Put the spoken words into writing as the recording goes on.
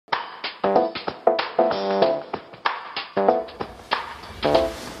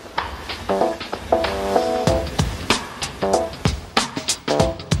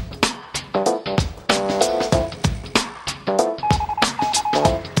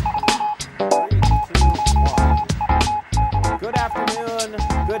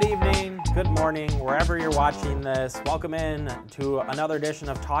morning, wherever you're watching this. Welcome in to another edition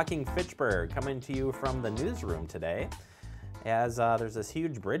of Talking Fitchburg, coming to you from the newsroom today, as there's this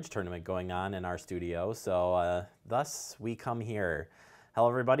huge bridge tournament going on in our studio, so thus we come here. Hello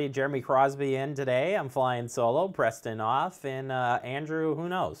everybody, Jeremy Crosby in today. I'm flying solo, Preston off, and Andrew, who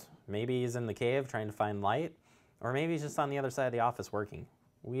knows? Maybe he's in the cave trying to find light, or maybe he's just on the other side of the office working.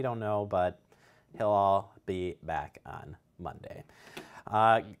 We don't know, but he'll all be back on Monday.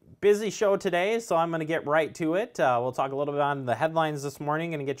 Busy show today, so I'm going to get right to it. We'll talk a little bit on the headlines this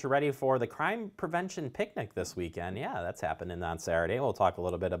morning and get you ready for the crime prevention picnic this weekend. Yeah, that's happening on Saturday. We'll talk a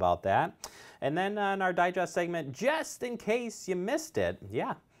little bit about that. And then in our digest segment, just in case you missed it,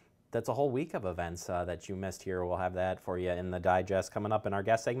 yeah, that's a whole week of events that you missed here. We'll have that for you in the digest coming up in our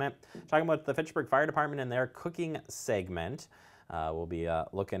guest segment. Talking about the Fitchburg Fire Department and their cooking segment. We'll be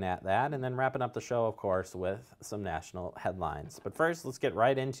looking at that and then wrapping up the show, of course, with some national headlines. But first, let's get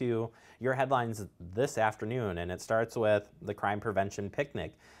right into your headlines this afternoon, and it starts with the Crime Prevention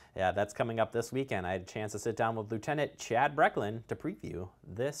Picnic. Yeah, that's coming up this weekend. I had a chance to sit down with Lieutenant Chad Brecklin to preview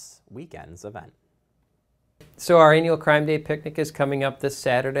this weekend's event. So our annual Crime Day Picnic is coming up this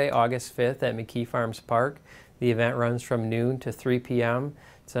Saturday, August 5th at McKee Farms Park. The event runs from noon to 3 p.m.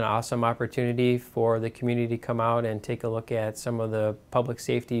 It's an awesome opportunity for the community to come out and take a look at some of the public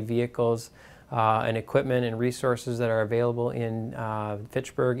safety vehicles and equipment and resources that are available in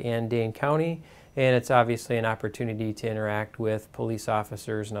Fitchburg and Dane County. And it's obviously an opportunity to interact with police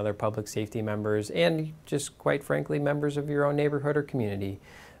officers and other public safety members and just quite frankly members of your own neighborhood or community.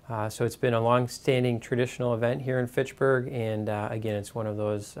 So it's been a long-standing traditional event here in Fitchburg, and again, it's one of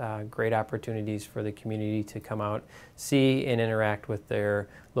those great opportunities for the community to come out, see, and interact with their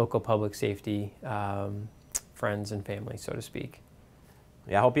local public safety friends and family, so to speak.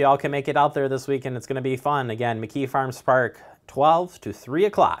 Yeah, I hope you all can make it out there this weekend. It's going to be fun. Again, McKee Farms Park, 12 to 3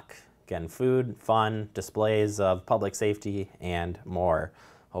 o'clock. Again, food, fun, displays of public safety, and more.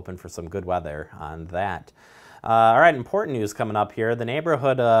 Hoping for some good weather on that. All right, important news coming up here. The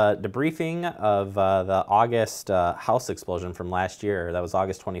neighborhood debriefing of the August house explosion from last year. That was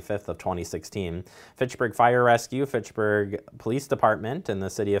August 25th of 2016. Fitchburg Fire Rescue, Fitchburg Police Department, and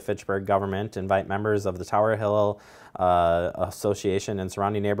the City of Fitchburg government invite members of the Tower Hill Association and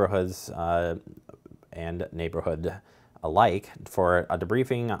surrounding neighborhoods and neighborhood alike for a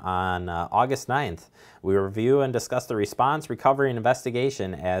debriefing on August 9th. We review and discuss the response, recovery, and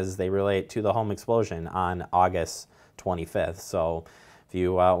investigation as they relate to the home explosion on August 25th. So if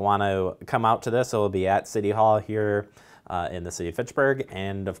you want to come out to this, it will be at City Hall here in the city of Fitchburg.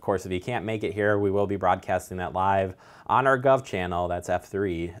 And of course, if you can't make it here, we will be broadcasting that live on our Gov channel. That's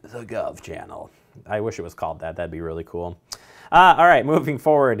F3, the Gov channel. I wish it was called that. That'd be really cool. All right, moving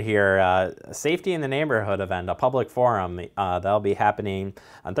forward here, Safety in the Neighborhood event, a public forum. That'll be happening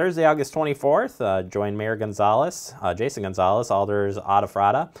on Thursday, August 24th. Join Mayor Gonzalez, Jason Gonzalez, Alders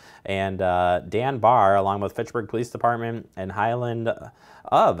Adafrada, and Dan Barr, along with Fitchburg Police Department and Highland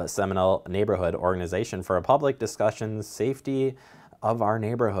of Seminole Neighborhood Organization for a public discussion, safety of our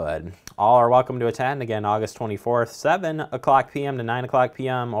neighborhood. All are welcome to attend. Again, August 24th, 7 o'clock p.m. to 9 o'clock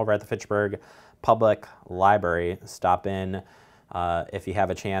p.m. over at the Fitchburg Public Library. Stop in if you have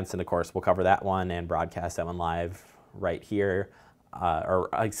a chance, and of course we'll cover that one and broadcast that one live right here, or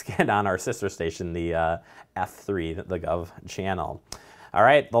again on our sister station, the F3, the Gov channel. All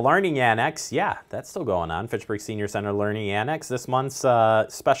right, the Learning Annex, yeah, that's still going on. Fitchburg Senior Center Learning Annex. This month's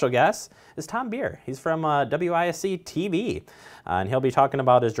special guest is Tom Beer. He's from WISC TV, and he'll be talking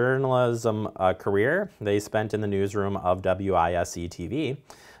about his journalism career that he spent in the newsroom of WISC TV.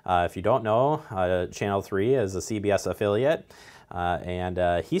 If you don't know, Channel 3 is a CBS affiliate,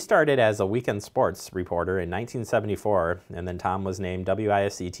 and he started as a weekend sports reporter in 1974, and then Tom was named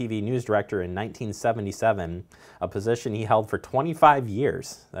WISC TV News Director in 1977, a position he held for 25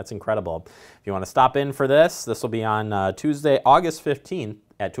 years. That's incredible. If you want to stop in for this, this will be on Tuesday, August 15th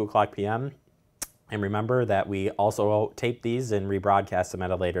at 2 o'clock p.m. And remember that we also tape these and rebroadcast them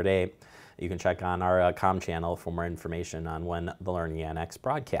at a later date. You can check on our comm channel for more information on when the Learning Annex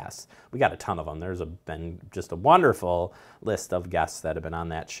broadcasts. We got a ton of them. There's been just a wonderful list of guests that have been on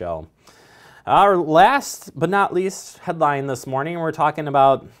that show. Our last but not least headline this morning, we're talking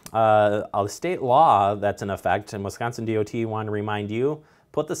about a state law that's in effect, and Wisconsin DOT want to remind you,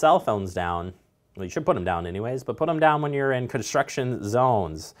 put the cell phones down. Well, you should put them down anyways, but put them down when you're in construction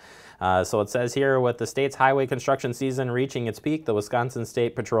zones. So it says here, with the state's highway construction season reaching its peak, the Wisconsin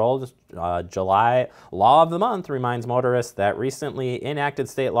State Patrol's July Law of the Month reminds motorists that recently enacted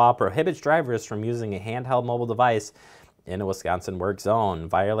state law prohibits drivers from using a handheld mobile device in a Wisconsin work zone.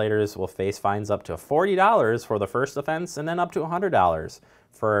 Violators will face fines up to $40 for the first offense and then up to $100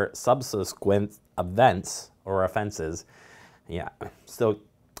 for subsequent events or offenses. Yeah, still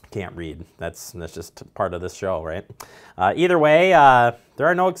can't read. That's just part of this show, right? Either way, there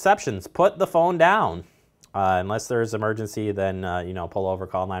are no exceptions. Put the phone down. Unless there's emergency, then pull over,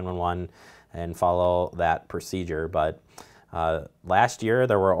 call 911, and follow that procedure. But last year,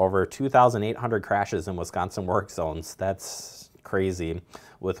 there were over 2,800 crashes in Wisconsin work zones. That's crazy,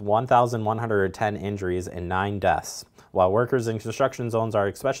 with 1,110 injuries and 9 deaths. While workers in construction zones are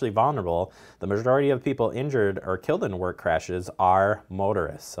especially vulnerable, the majority of people injured or killed in work crashes are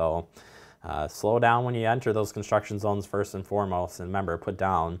motorists. So slow down when you enter those construction zones first and foremost, and remember, put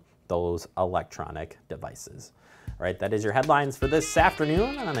down those electronic devices. All right, that is your headlines for this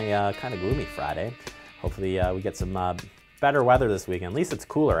afternoon on a kind of gloomy Friday. Hopefully we get some better weather this weekend. At least it's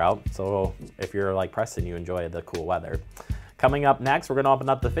cooler out, so if you're like Preston, you enjoy the cool weather. Coming up next, we're going to open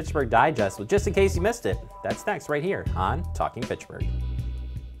up the Fitchburg Digest with Just In Case You Missed It. That's next right here on Talking Fitchburg.